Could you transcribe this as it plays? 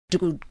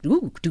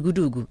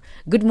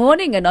Good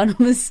morning,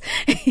 Anonymous.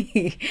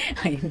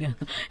 I know.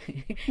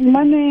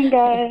 Morning,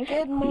 guys.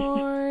 Good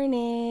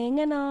morning,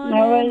 Anonymous.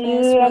 How are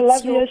you? I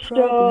love your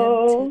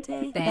show.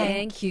 Today?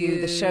 Thank you.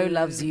 The show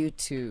loves you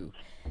too.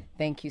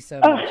 Thank you so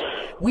much.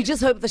 We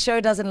just hope the show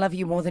doesn't love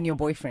you more than your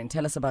boyfriend.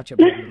 Tell us about your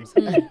problems.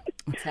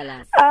 Tell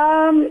us.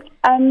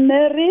 I'm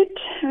married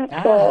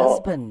for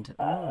husband.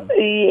 Oh.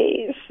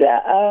 yes,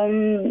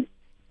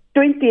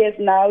 20 years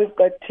now. We've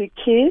got 2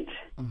 kids,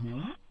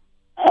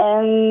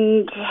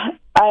 and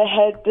I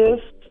had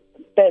this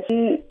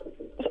person.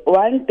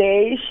 One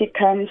day she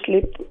comes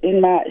sleep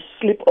in my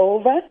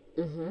sleepover,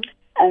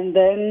 and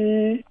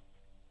then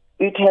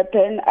it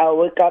happened. I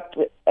woke up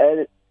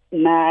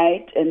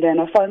night, and then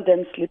I found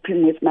them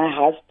sleeping with my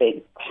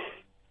husband.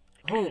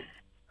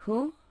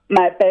 Who?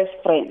 My best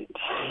friend.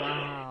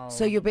 Wow.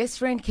 So your best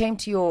friend came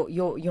to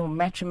your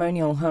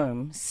matrimonial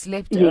home,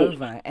 slept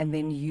over, and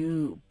then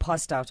you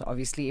passed out.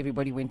 Obviously,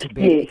 everybody went to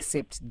bed,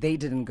 except they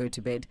didn't go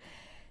to bed.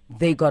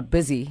 They got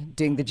busy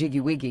doing the jiggy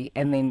wiggy,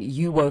 and then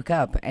you woke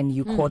up and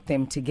you caught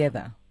them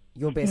together,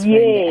 your best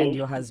friend and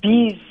your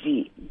husband.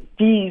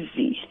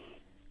 Busy.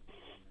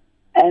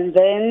 And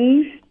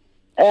then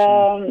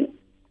I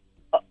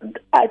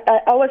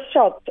was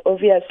shocked,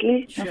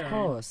 obviously. Of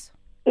course.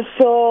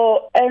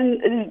 So,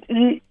 and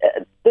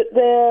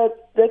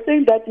the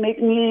thing that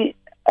made me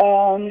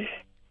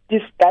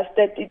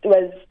disgusted, it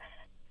was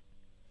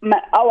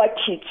our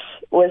kids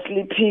were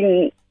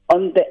sleeping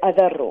on the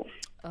other room.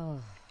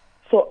 Oh.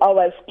 So I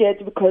was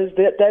scared because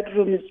that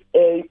room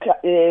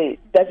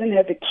doesn't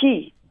have a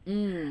key.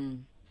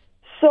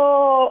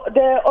 So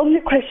the only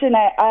question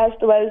I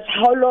asked was,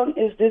 how long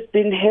has this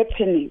been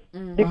happening?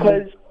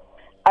 Because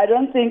I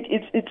don't think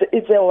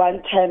it's a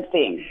one-time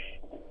thing.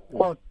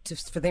 Well,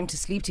 for them to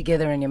sleep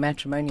together in your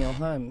matrimonial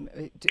home,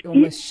 it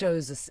almost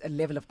shows us a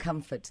level of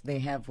comfort they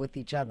have with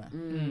each other.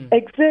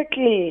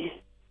 Exactly.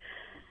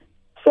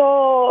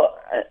 So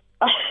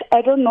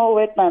I don't know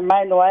what my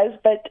mind was,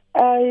 but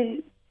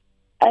I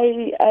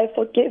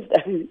forgave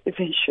them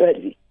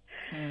eventually.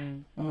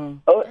 I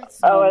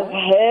was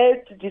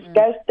hurt,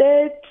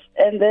 disgusted,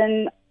 and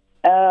then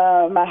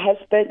my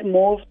husband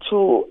moved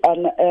to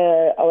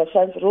our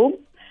son's room.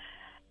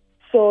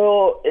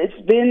 So it's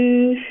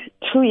been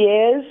 2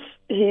 years.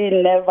 He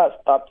never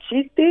stopped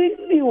cheating.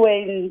 He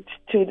went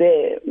to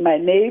my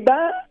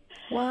neighbor.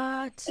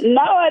 What?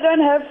 Now I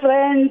don't have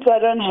friends. I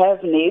don't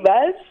have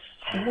neighbors.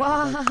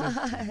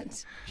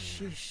 What?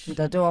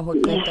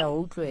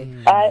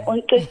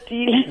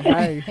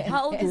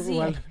 How old is he?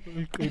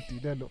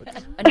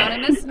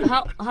 Anonymous,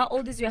 how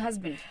old is your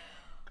husband?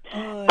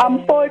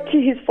 I'm 40,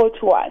 he's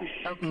 41.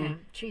 Okay.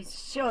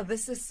 Jeez. Sure,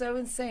 this is so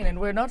insane, and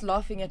we're not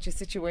laughing at your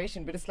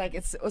situation, but it's like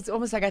it's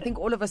almost like I think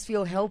all of us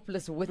feel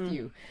helpless with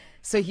you.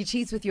 So he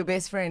cheats with your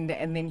best friend,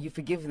 and then you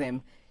forgive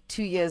them.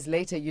 2 years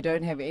later, you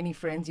don't have any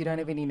friends, you don't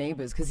have any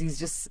neighbors, because he's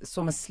just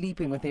almost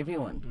sleeping with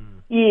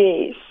everyone.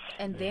 Yes.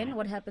 And then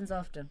what happens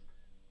after?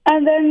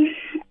 And then,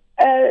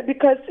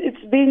 because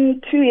it's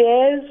been 2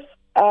 years,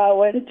 I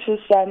went to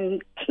some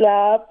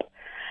club,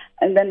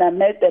 and then I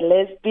met a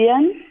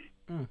lesbian.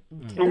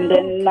 And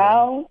then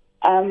now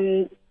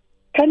I'm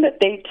kind of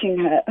dating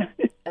her.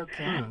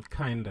 Okay.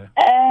 Kind of.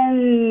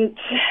 And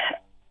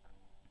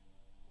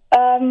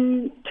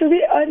to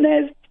be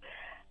honest,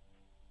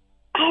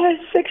 I was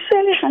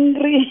sexually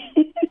hungry.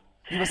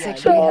 You were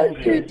sexually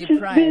hungry,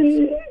 deprived.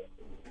 Been,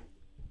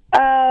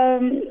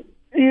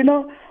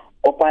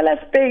 opala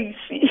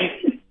spacey.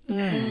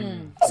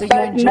 So you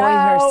But enjoy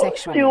now her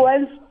sexually.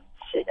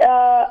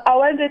 I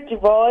want a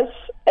divorce,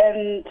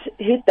 and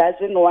he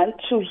doesn't want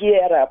to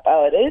hear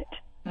about it.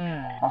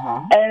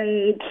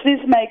 And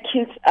since my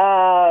kids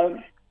are,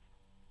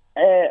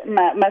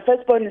 my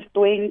firstborn is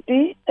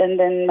 20, and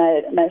then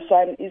my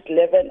son is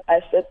 11,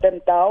 I set them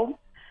down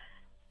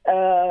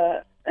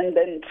and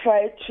then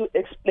try to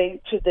explain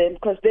to them,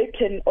 because they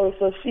can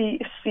also see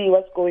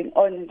what's going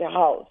on in the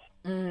house.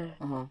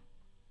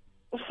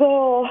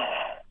 So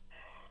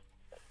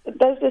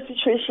that's the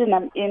situation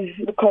I'm in,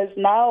 because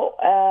now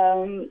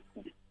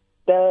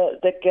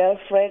the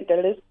girlfriend, the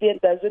lesbian,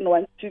 doesn't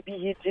want to be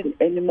hidden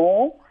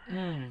anymore.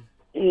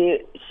 She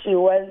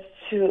wants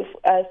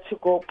us to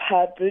go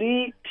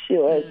public. She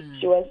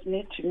wants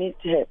me to meet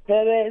her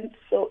parents.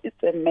 So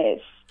it's a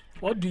mess.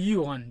 What do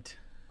you want?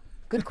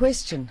 Good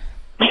question.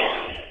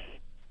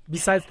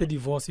 Besides the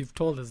divorce, you've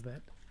told us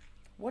that.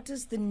 What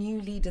does the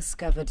newly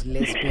discovered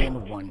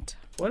lesbian want?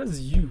 What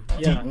is you?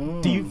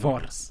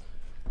 Divorce.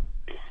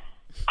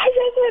 I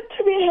just want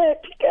to be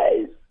happy,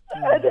 guys.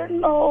 I don't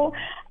know.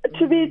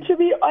 To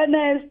be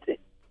honest,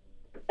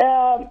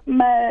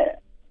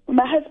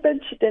 my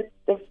husband cheated.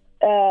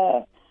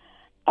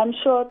 I'm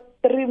sure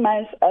 3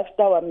 months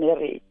after our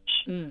marriage,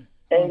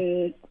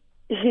 and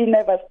he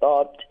never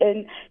stopped.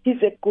 And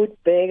he's a good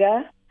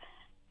beggar.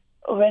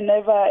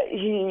 Whenever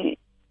he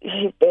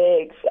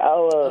begs, I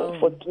will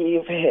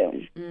forgive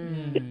him.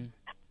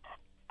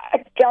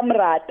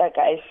 Kamrata,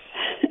 guys.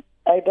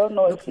 I don't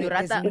know if There's your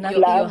nothing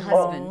husband,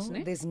 wrong.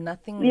 ne? There's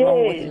nothing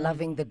wrong with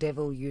loving the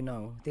devil, you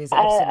know. There's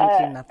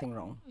absolutely nothing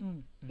wrong.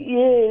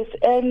 Yes,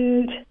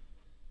 and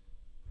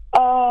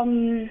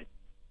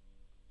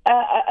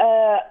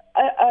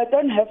I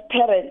don't have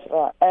parents.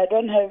 I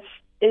don't have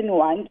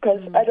anyone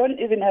because I don't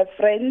even have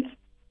friends.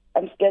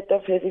 I'm scared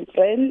of having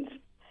friends.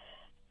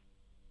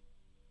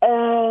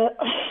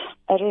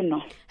 I don't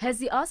know. Has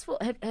he asked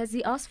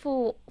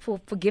for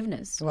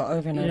forgiveness? Well,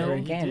 over and over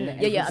again.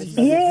 Yes,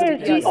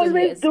 he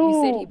always do. He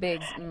said he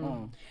begs.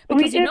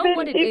 Because you know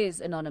what it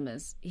is,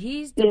 Anonymous.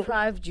 He's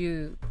deprived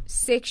you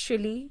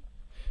sexually.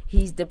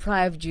 He's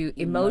deprived you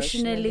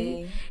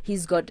emotionally.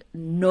 He's got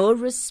no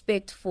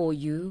respect for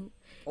you.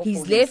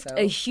 He's left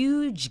a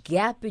huge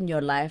gap in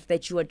your life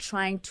that you are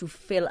trying to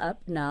fill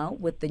up now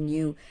with the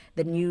new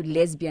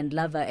lesbian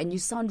lover, and you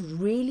sound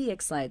really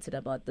excited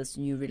about this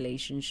new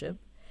relationship.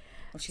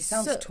 Well, she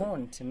sounds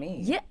torn to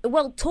me. Yeah,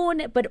 well,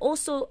 torn, but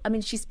also, I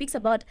mean, she speaks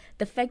about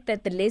the fact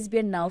that the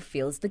lesbian now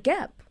fills the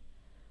gap,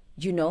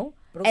 you know?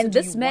 And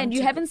this man,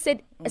 you haven't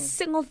said a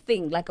single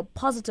thing, like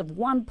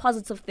one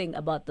positive thing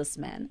about this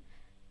man.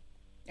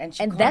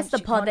 And that's the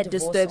part that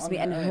disturbs me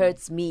and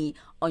hurts me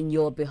on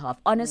your behalf.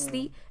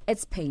 Honestly,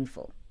 it's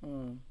painful.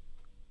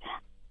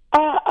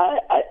 I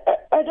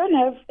don't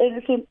have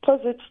anything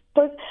positive.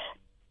 But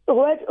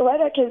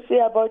what I can say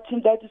about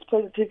him that is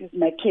positive is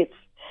my kids,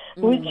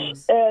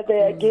 which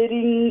they are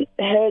getting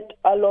hurt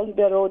along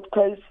the road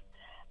because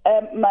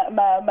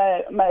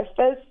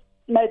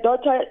my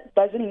daughter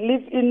doesn't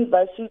live in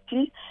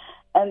varsity,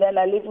 and then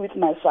I live with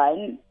my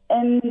son.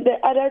 And the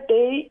other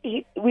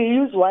day we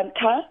use one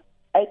car.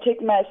 I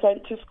take my son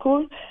to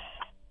school,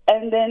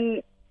 and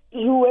then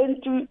he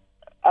went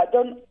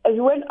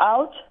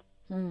out.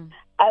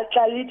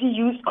 Actually, he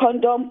used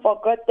condom,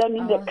 forgot them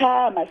in the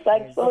car. My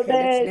son saw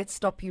that. Let's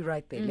stop you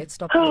right there. Let's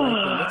talk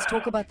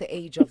about the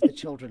age of the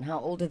children. How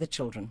old are the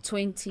children?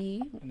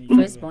 20.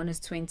 Firstborn is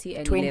 20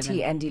 and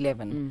 20 and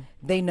 11.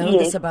 They know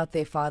this about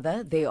their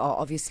father. They are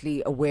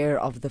obviously aware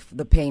of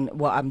the pain.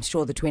 Well, I'm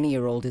sure the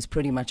 20-year-old is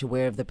pretty much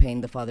aware of the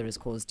pain the father has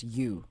caused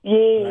you.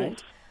 Yes.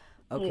 Right?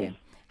 Okay. Yes.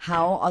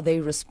 How are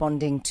they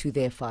responding to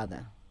their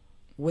father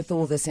with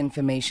all this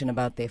information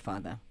about their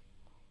father?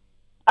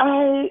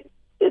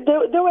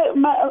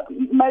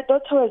 My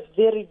daughter was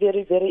very,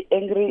 very, very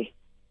angry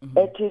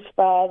at his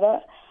father,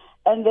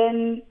 and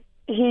then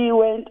he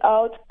went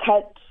out,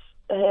 cut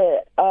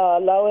her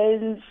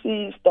allowance,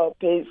 he stopped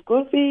paying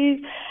school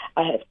fees.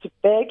 I have to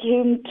beg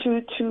him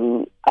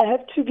to I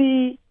have to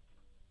be.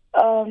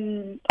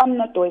 I'm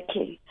not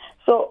working.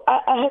 So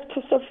I have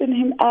to soften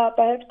him up.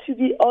 I have to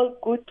be all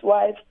good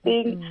wife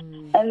thing.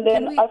 And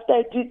then after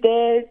I do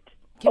that,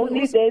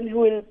 only then he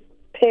will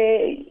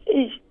pay.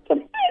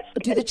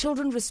 Do the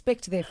children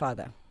respect their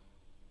father?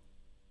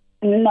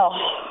 No.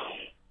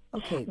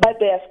 Okay. But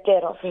they are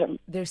scared of him.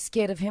 They're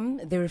scared of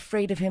him. They're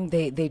afraid of him.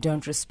 They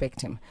don't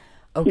respect him.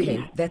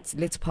 Okay,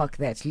 let's park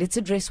that. Let's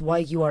address why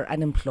you are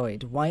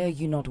unemployed. Why are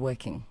you not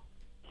working?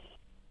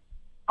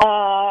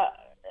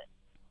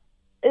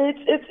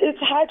 It's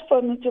hard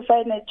for me to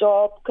find a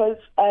job because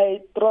I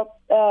drop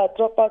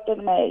out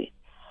on my.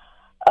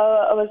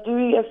 I was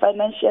doing a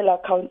financial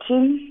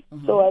accounting,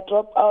 so I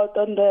dropped out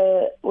on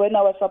when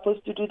I was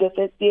supposed to do the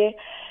third year.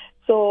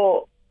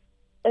 So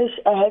I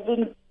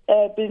haven't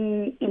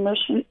been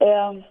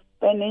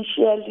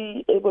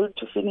financially able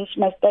to finish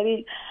my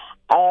study.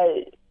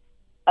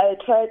 I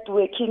tried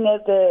working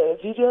at the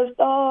video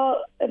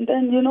store, and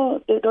then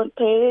they don't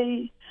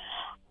pay.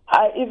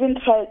 I even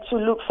tried to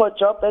look for a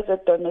job as a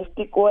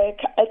domestic work.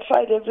 I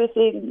tried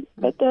everything,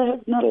 but I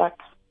have no luck.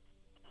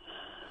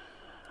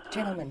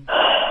 Gentlemen,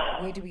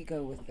 where do we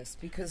go with this?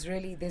 Because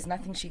really, there's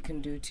nothing she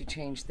can do to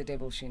change the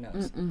devil she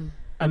knows.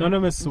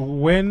 Anonymous,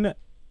 when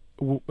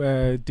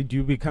did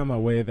you become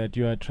aware that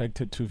you are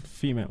attracted to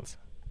females?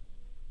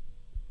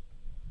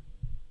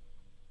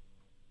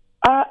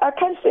 I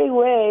can't say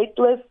where. It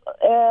was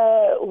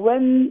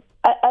when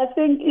I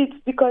think it's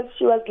because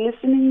she was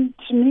listening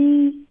to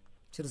me.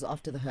 It was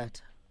after the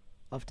hurt,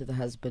 after the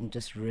husband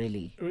just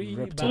really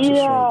ripped bad. her to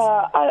shreds.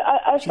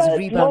 I She's a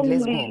rebound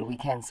lesbian, we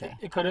can say.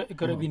 It could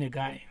have been a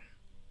guy.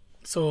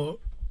 So,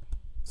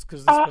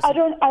 I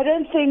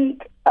don't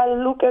think I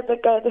look at the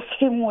guy the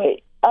same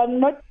way. I'm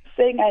not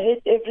saying I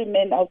hate every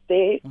man out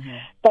there,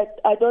 but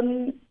I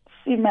don't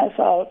see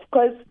myself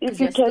because if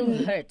you can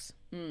still hurt.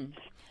 And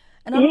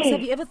Anonza,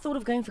 have you ever thought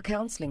of going for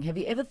counselling? Have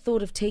you ever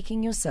thought of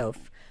taking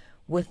yourself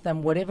with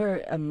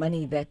whatever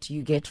money that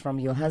you get from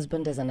your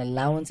husband as an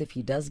allowance, if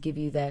he does give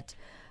you that,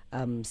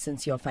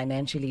 since you're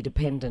financially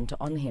dependent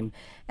on him,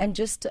 and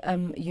just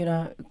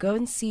go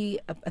and see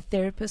a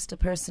therapist, a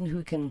person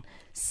who can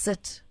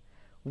sit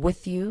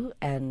with you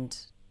and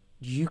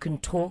you can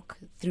talk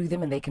through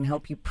them, and they can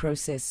help you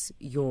process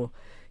your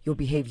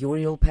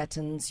behavioral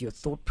patterns, your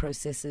thought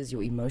processes,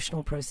 your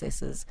emotional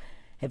processes.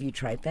 Have you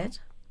tried that?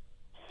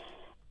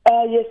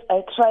 Yes,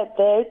 I tried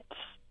that.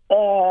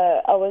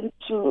 I went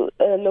to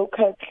a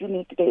local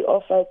clinic. They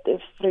offered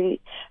it free.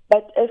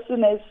 But as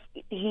soon as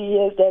he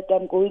hears that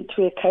I'm going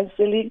to a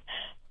counseling,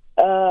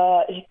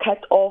 he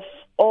cut off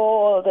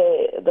all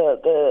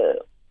the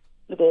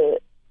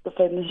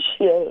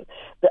financial,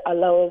 the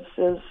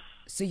allowances.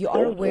 So you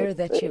are aware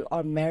that you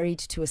are married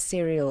to a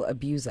serial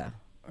abuser,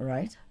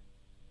 right?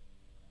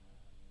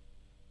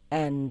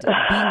 And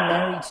being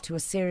married to a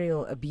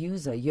serial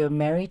abuser, you're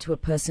married to a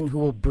person who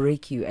will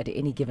break you at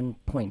any given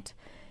point.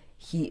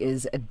 He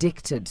is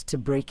addicted to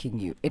breaking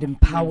you. It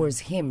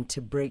empowers him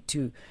to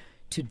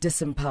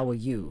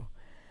disempower you.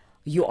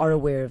 You are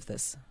aware of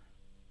this.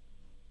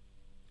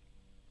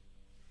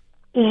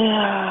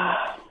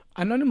 Yeah.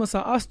 Anonymous,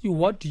 I asked you,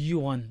 what do you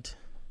want?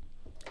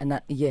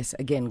 And yes,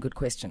 again, good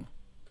question.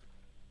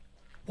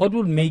 What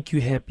would make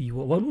you happy?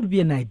 What would be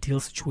an ideal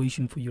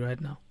situation for you right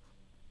now?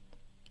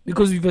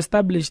 Because we've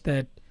established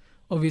that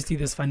obviously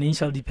there's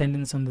financial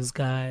dependence on this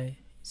guy,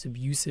 he's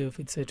abusive,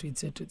 etc.,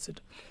 etc.,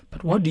 etc.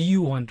 But what do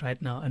you want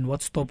right now, and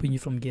what's stopping you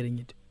from getting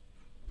it?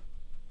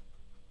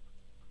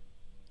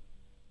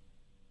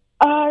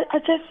 I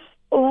just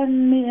want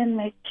me and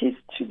my kids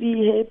to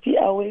be happy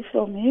away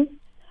from him.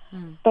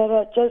 But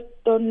I just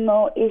don't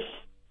know if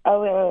I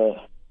will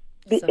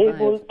be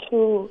able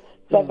to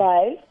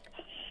survive.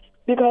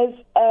 Because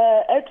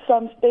at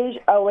some stage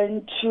I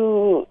went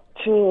to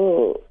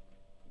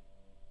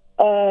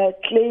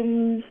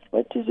claim,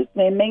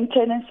 my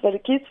maintenance for the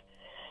kids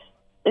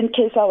in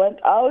case I went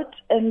out,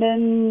 and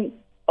then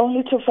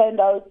only to find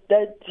out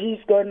that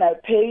he's going to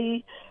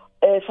pay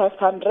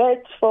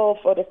 500 for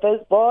the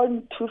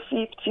firstborn,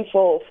 250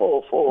 for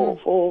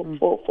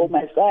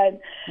my son.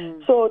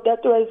 So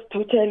that was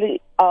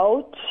totally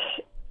out.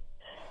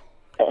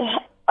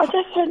 I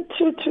just want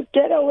to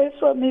get away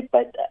from it,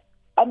 but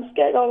I'm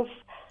scared of.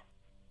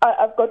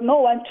 I've got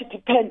no one to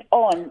depend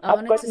on.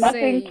 I've got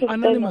nothing to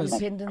Anonymous,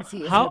 depend on.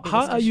 how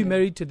are you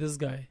married to this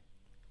guy?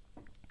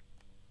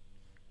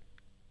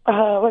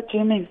 What do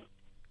you mean?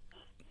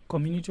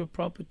 Community of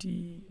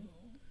property.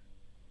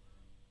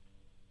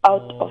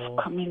 Out of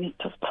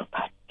community of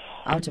property.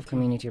 Out of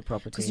community of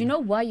property. Because you know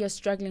why you're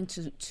struggling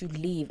to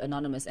leave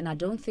Anonymous, and I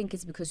don't think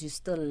it's because you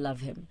still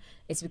love him.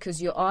 It's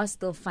because you are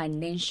still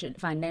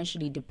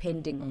financially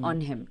depending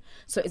on him.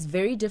 So it's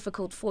very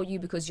difficult for you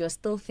because you're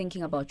still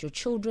thinking about your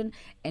children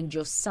and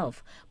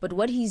yourself. But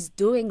what he's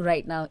doing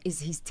right now is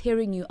he's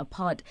tearing you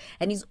apart,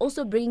 and he's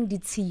also bringing the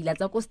tea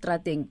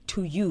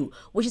to you,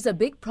 which is a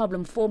big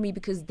problem for me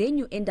because then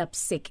you end up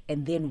sick,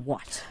 and then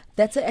what?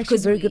 That's actually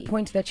a very good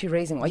point that you're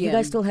raising. Are you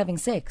guys still having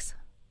sex?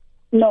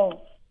 No.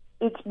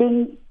 It's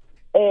been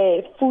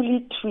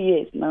fully 2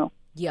 years now.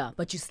 Yeah,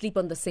 but you sleep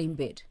on the same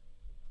bed.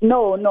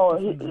 No,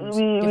 we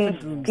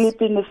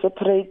sleep in the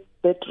separate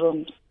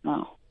bedrooms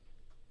now.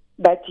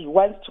 But he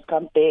wants to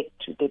come back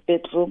to the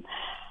bedroom,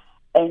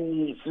 and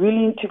he's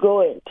willing to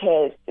go and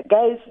test.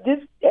 Guys,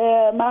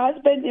 my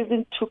husband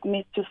even took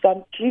me to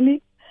some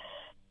clinic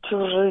to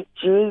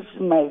reduce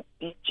my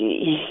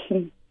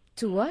BJ.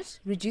 To what?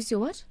 Reduce your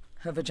what?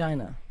 Her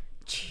vagina.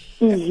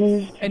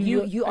 Mm-hmm. And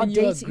you are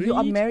dating. You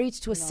are married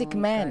to a sick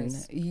man.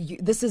 You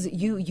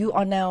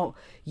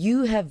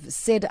have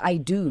said I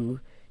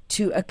do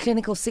to a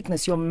clinical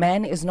sickness. Your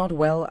man is not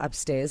well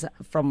upstairs,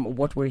 from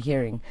what we're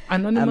hearing.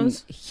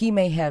 Anonymous. He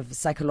may have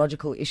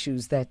psychological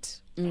issues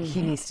that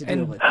he needs to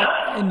deal with.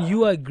 And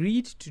you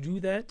agreed to do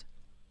that?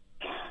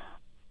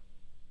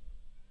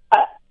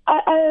 I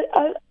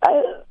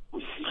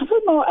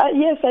don't know.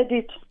 Yes, I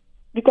did,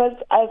 because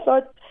I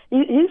thought.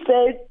 He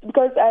said,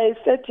 because I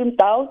sat him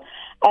down,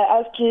 I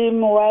asked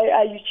him, why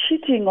are you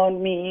cheating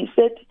on me? He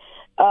said,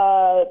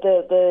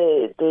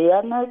 the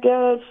younger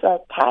girls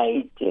are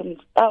tight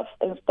and stuff.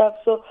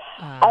 So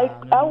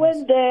I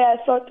went there. I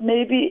thought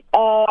maybe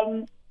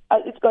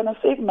it's going to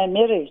save my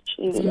marriage.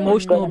 It's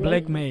emotional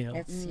blackmail.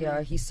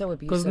 He's so abusive.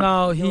 Because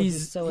now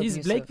he's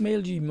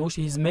blackmailed you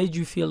emotionally. He's made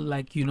you feel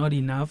like you're not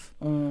enough.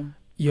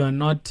 You're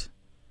not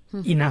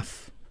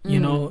enough. You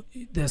know,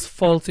 there's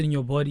faults in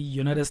your body.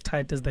 You're not as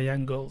tight as the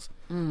young girls.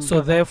 So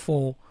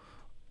therefore,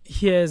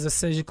 here's a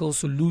surgical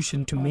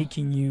solution to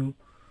making you,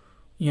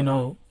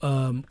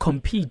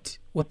 compete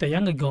with the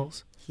younger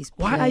girls.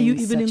 Why are you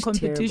even in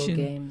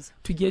competition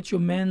to get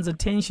your man's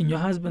attention, your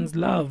husband's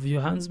love,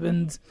 your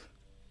husband's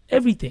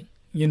everything,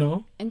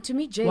 And to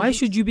me, Jay, why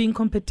should you be in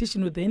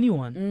competition with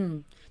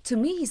anyone? To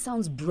me, he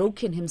sounds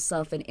broken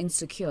himself and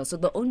insecure. So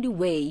the only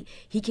way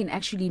he can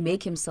actually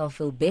make himself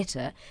feel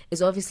better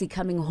is obviously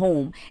coming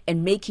home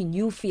and making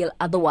you feel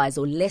otherwise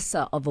or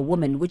lesser of a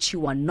woman, which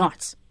you are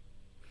not.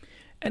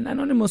 And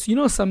Anonymous,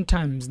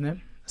 sometimes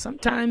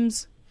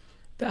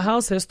the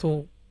house has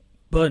to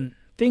burn.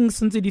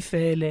 Things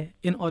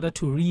in order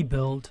to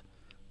rebuild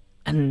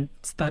and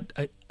start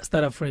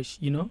afresh,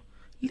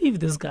 Leave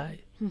this guy.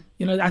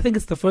 I think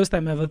it's the first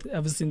time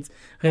ever since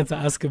Reza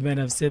asked a man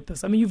I've said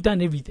this. I mean, you've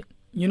done everything.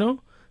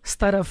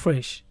 Start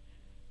afresh.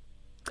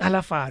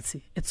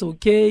 It's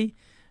okay.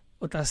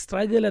 Or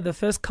struggle at the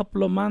first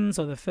couple of months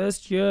or the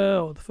first year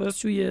or the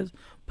first 2 years,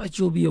 but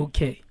you'll be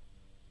okay.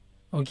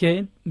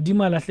 Okay? You'll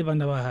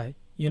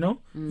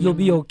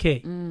be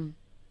okay.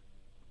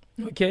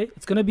 Okay?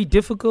 It's going to be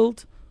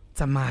difficult.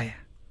 This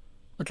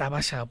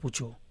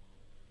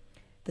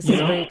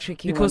is a very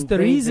tricky because one. The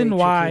very, reason very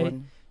why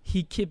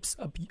he keeps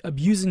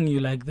abusing you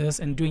like this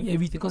and doing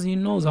everything because he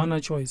knows on a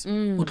choice.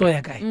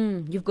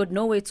 You've got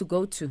nowhere to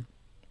go to.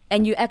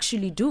 And you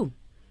actually do.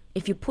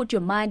 If you put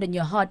your mind and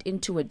your heart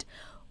into it.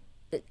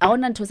 We're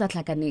going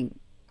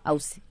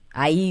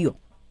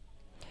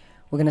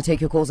to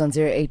take your calls on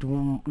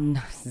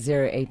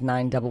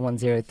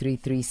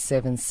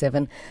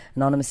 089-110-3377.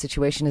 Anonymous,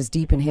 situation is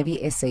deep and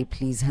heavy. SA,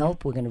 please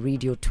help. We're going to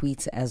read your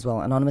tweets as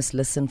well. Anonymous,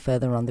 listen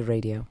further on the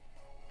radio.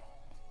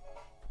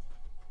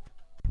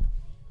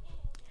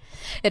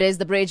 It is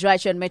the Bridge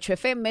right here on Metro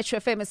FM. Metro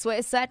FM is where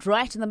it's at,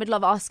 right in the middle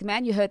of Ask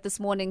Man. You heard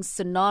this morning's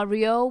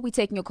scenario. We're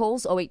taking your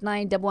calls,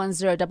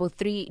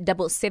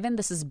 089-110-3377.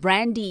 This is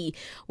Brandy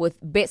with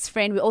Best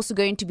Friend. We're also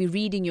going to be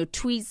reading your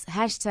tweets,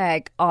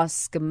 hashtag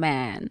Ask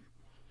Man.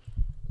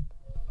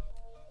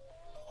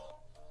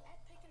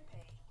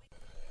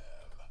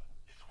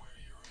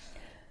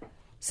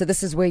 So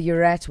this is where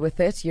you're at with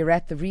it. You're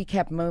at the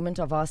recap moment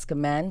of Ask a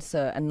Man.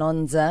 So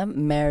Anonza,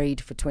 married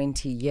for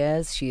 20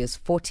 years. She is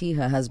 40.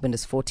 Her husband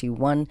is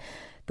 41.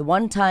 The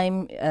one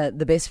time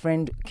the best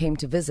friend came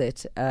to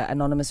visit,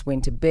 Anonymous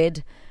went to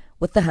bed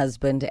with the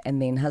husband, and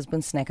then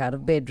husband snuck out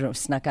of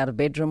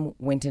bedroom,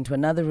 went into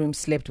another room,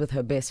 slept with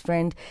her best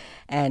friend,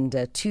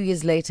 and 2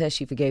 years later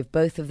she forgave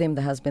both of them.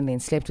 The husband then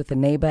slept with the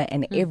neighbor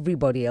and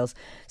everybody else.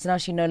 So now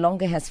she no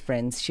longer has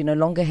friends, she no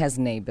longer has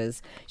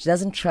neighbors, she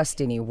doesn't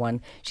trust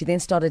anyone. She then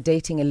started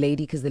dating a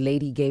lady because the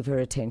lady gave her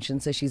attention,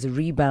 so she's a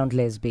rebound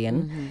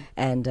lesbian,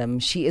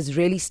 and she is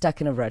really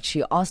stuck in a rut.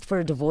 She asked for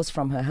a divorce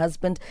from her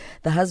husband.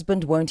 The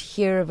husband won't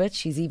hear of it.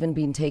 She's even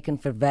been taken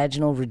for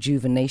vaginal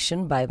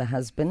rejuvenation by the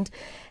husband.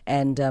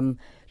 And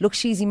look,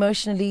 she's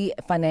emotionally,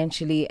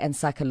 financially, and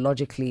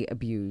psychologically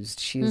abused.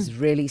 She's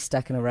really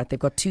stuck in a rut. They've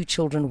got 2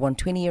 children, one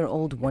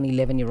 20-year-old, one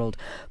 11-year-old.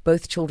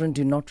 Both children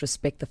do not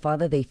respect the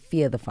father. They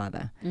fear the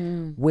father.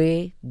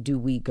 Where do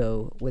we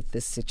go with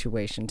this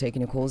situation?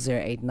 Taking a call,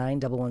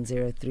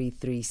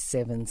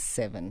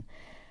 089-110-3377.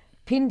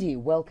 Pindi,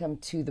 welcome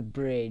to the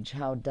Bridge.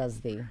 How does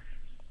the...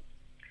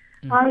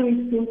 Hi,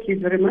 thank you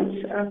very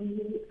much.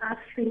 I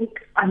think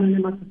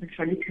Anonymous is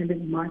actually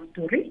telling my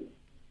story.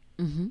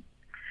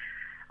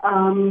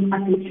 I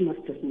think she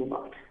must just move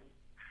out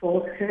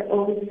for her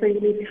own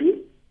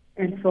sanity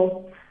and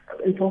for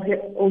her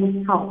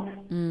own health.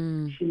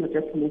 She must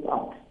just move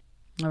out.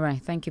 All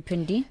right. Thank you,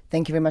 Pindi.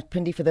 Thank you very much,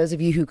 Pindi. For those of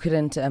you who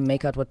couldn't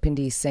make out what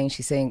Pindi is saying,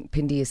 she's saying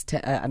Pindi is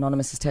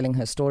Anonymous is telling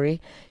her story.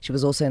 She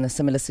was also in a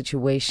similar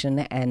situation,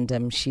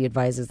 and she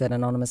advises that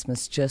Anonymous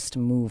must just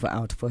move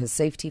out. For her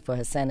safety, for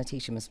her sanity,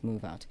 she must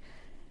move out.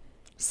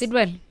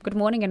 Sidwell, good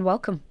morning and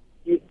welcome.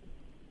 Good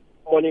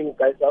morning,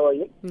 guys. How are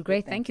you? We're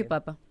great. Thank you,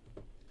 Papa.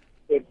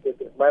 Good.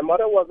 My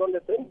mother was on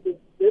the same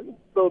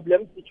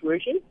problem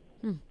situation,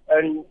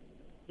 and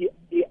he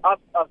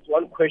asked us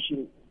one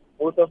question.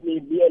 Both of me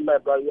and my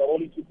brother, we are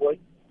only 2 boys.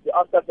 He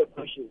asked us a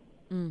question.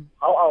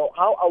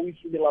 How are we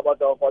feeling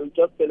about our father? We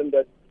just tell him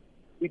that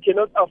we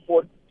cannot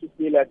afford to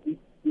stay like this,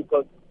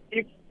 because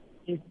if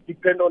he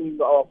depends on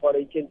our father,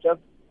 he can just,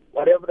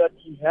 whatever that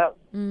he has,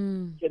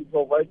 can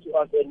provide to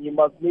us, and he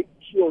must make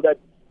sure that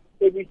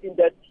everything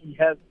that he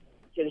has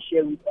can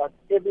share with us.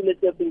 Every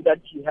little thing that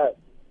he has,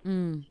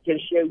 he can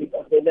share with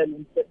us. And then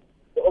we said,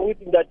 the only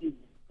thing that is,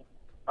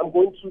 I'm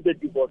going through the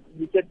divorce.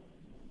 We said,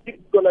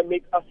 it's going to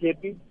make us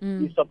happy.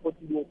 We support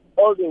you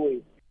all the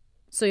way.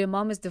 So your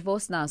mom is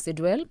divorced now,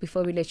 Sidwell,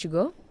 before we let you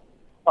go?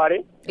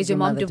 Pardon? Is your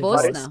mom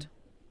divorced now?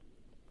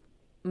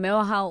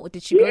 Mel, how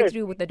did she go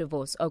through with the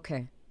divorce?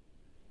 Okay.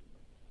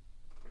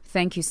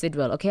 Thank you,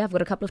 Sidwell. Okay, I've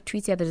got a couple of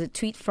tweets here. There's a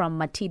tweet from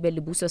Matibe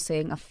Libuso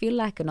saying, I feel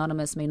like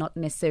Anonymous may not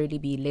necessarily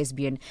be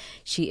lesbian.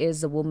 She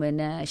is a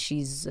woman.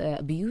 She's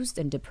abused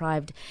and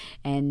deprived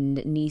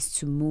and needs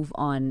to move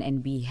on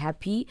and be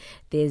happy.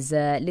 There's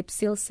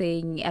Lipsil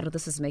saying,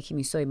 this is making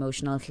me so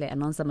emotional.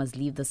 Anonza must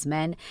leave this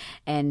man.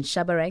 And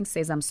Shabarang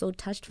says, I'm so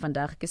touched.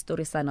 Vandag ke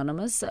story sa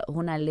Anonymous.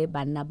 Hona le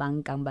bana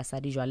bang kang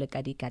basadi jwale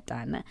ka di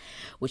katana.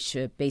 Which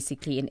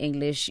basically in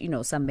English,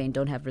 some men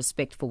don't have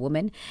respect for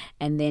women.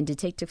 And then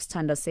Detective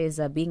Standa says,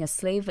 being a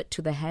slave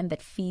to the hand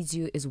that feeds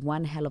you is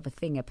one hell of a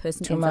thing. A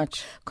person ends up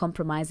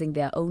compromising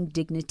their own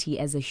dignity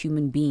as a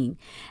human being.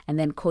 And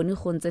then Konu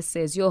Khunze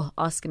says,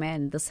 ask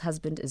man, this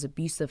husband is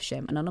abusive,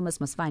 Shem. Anonymous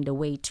must find a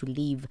way to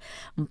leave.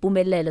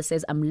 Mpumelelo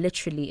says, I'm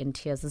literally in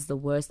tears. This is the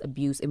worst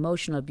abuse,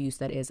 emotional abuse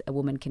that is a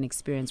woman can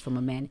experience from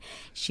a man.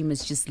 She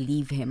must just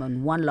leave him.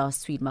 And one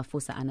last tweet,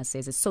 Mafusa Anna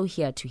says, it's so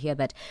here to hear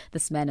that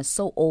this man is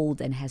so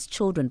old and has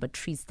children but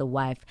treats the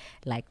wife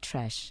like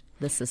trash.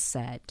 This is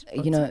sad.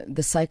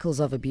 The cycles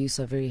of abuse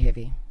are very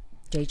heavy.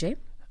 JJ?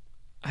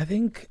 I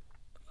think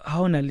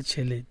how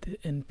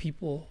and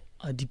people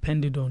are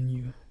dependent on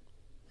you.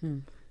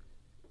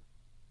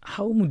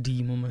 How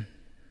mudi, woman?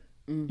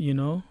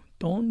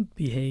 Don't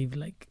behave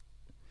like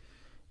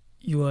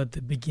you are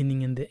the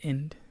beginning and the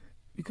end.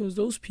 Because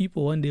those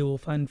people one day will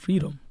find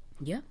freedom.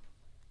 Yeah.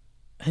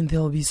 And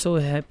they'll be so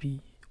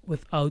happy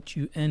without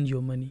you and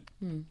your money.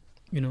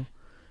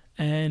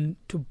 And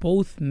to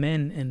both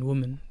men and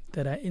women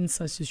that are in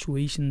such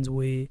situations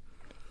where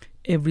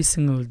every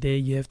single day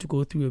you have to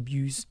go through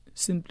abuse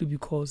simply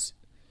because,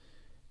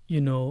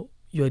 you're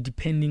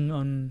depending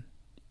on,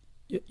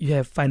 you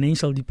have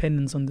financial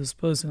dependence on this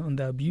person, on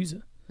the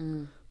abuser.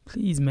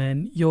 please,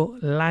 man, your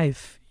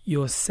life,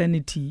 your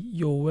sanity,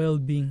 your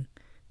well-being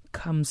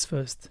comes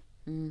first.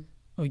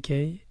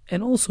 Okay?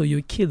 And also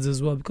your kids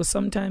as well, because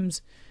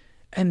sometimes,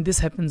 and this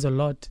happens a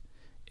lot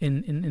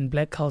in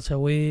black culture,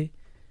 where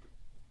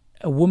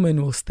a woman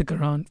will stick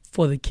around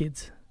for the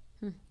kids.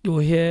 You'll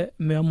hear,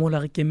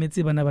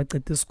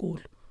 school,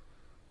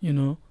 you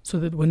know, so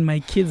that when my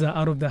kids are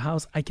out of the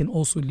house, I can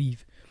also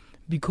leave,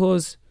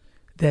 because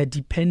they're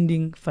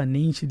depending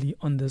financially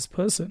on this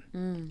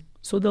person.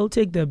 So they'll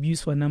take the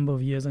abuse for a number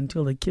of years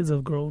until the kids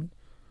have grown.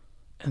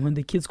 And when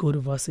the kids go to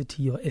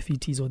varsity or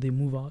FETs or they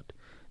move out,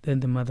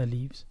 then the mother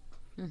leaves.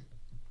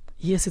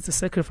 Yes, it's a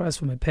sacrifice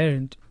from a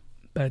parent,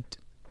 but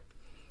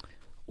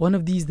one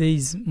of these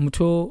days,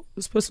 Muto,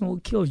 this person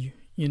will kill you,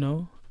 you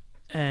know.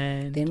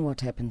 And then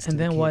what happens? And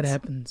then what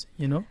happens,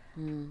 you know?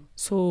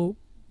 So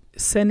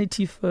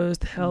sanity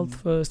first, health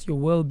first, your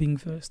well-being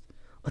first.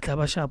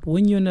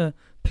 When you're in a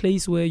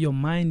place where your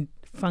mind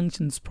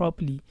functions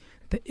properly,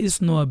 there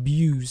is no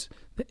abuse,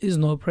 there is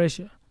no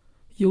pressure,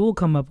 you will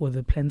come up with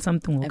a plan.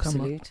 Something will come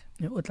up.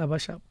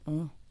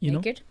 You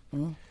know?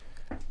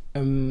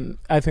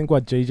 I think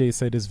what JJ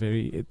said is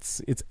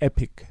it's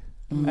epic.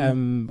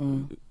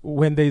 When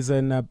there's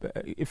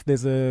if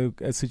there's a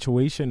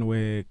situation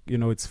where, you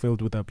know, it's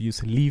filled with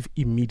abuse, leave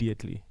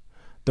immediately.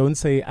 Don't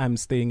say I'm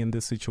staying in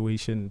this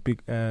situation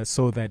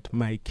so that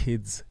my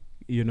kids,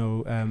 you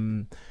know,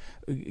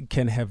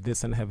 can have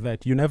this and have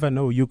that. You never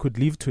know. You could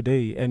leave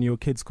today and your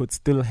kids could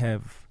still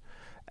have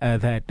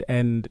that.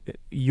 And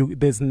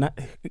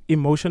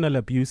emotional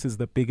abuse is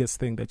the biggest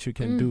thing that you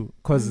can do,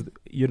 because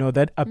you know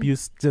that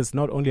abuse does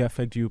not only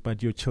affect you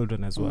but your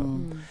children as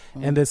well.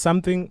 And there's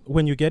something,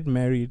 when you get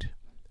married,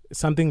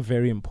 something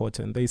very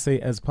important. They say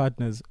as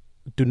partners,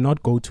 do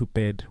not go to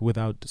bed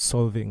without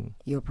solving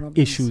your problems,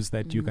 issues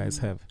that you guys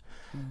have.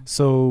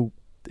 So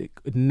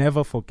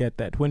never forget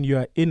that when you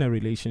are in a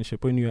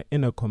relationship, when you are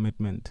in a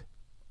commitment,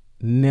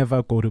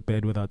 never go to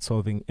bed without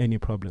solving any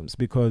problems,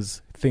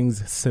 because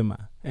things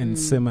simmer and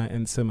simmer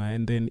and simmer,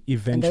 and then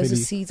eventually, and those are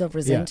seeds of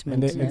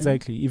resentment. And then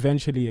exactly,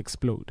 eventually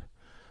explode.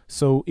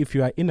 So if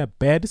you are in a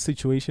bad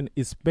situation,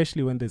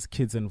 especially when there's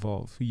kids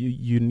involved,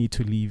 you need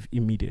to leave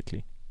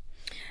immediately.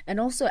 And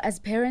also, as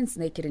parents,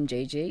 Naked and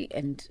JJ,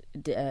 and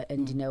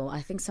you know,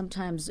 I think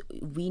sometimes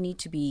we need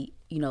to be,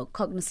 you know,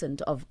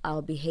 cognizant of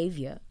our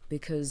behavior,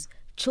 because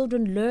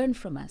children learn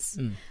from us.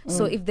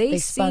 So if they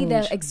see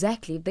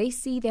if they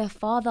see their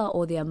father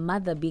or their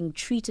mother being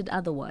treated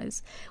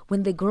otherwise,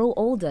 when they grow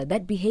older,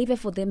 that behavior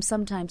for them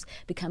sometimes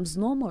becomes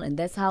normal. And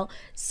that's how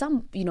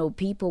some, you know,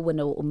 people,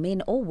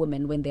 men or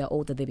women, when they're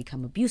older, they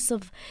become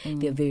abusive,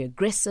 they're very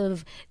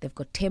aggressive, they've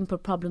got temper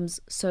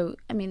problems. So,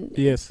 I mean,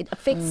 yes, it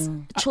affects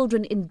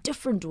children in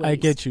different ways. I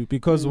get you,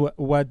 because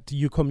what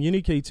you're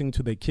communicating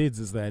to the kids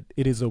is that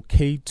it is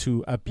okay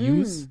to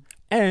abuse.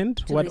 And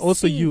to what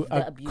also you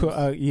are,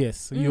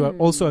 you are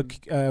also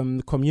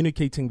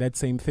communicating that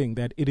same thing,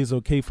 that it is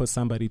okay for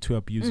somebody to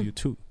abuse you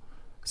too.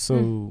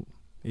 So,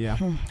 yeah.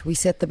 We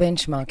set the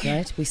benchmark,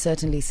 right? We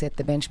certainly set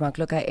the benchmark.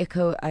 Look, I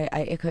echo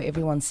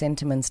everyone's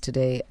sentiments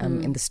today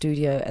in the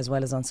studio as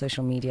well as on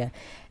social media.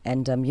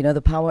 And, you know,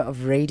 the power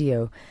of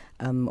radio,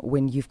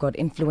 when you've got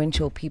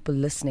influential people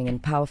listening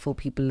and powerful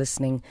people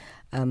listening.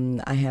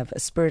 I have a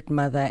spirit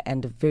mother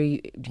and a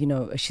very, you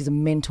know, she's a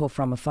mentor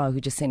from afar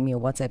who just sent me a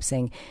WhatsApp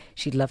saying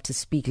she'd love to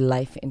speak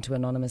life into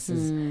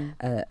Anonymous's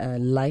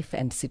life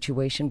and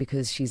situation,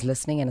 because she's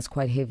listening and it's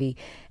quite heavy.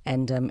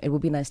 And it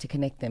would be nice to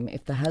connect them.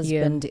 If the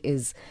husband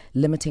is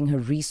limiting her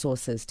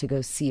resources to go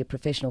see a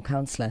professional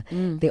counselor,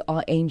 there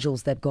are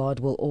angels that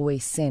God will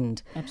always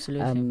send.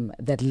 Absolutely.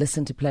 That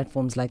listen to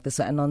platforms like this.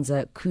 So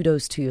Anonza,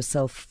 kudos to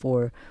yourself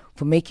for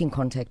making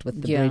contact with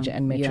the Bridge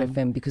and Metro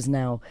FM, because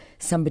now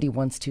somebody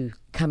wants to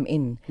come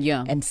in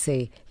and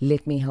say,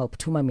 let me help.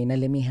 Tumamina,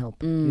 let me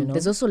help. You know?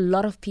 There's also a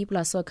lot of people,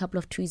 I saw a couple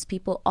of tweets,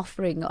 people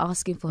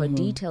asking for her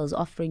details,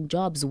 offering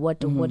jobs,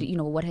 what you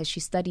know, what has she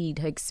studied,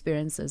 her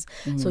experiences.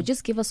 So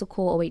just give us a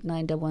call,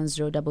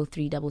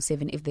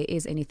 089-110-3377, if there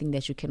is anything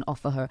that you can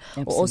offer her.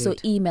 Or also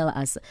email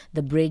us,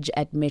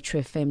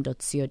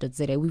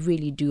 thebridge@metrofm.co.za. We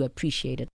really do appreciate it.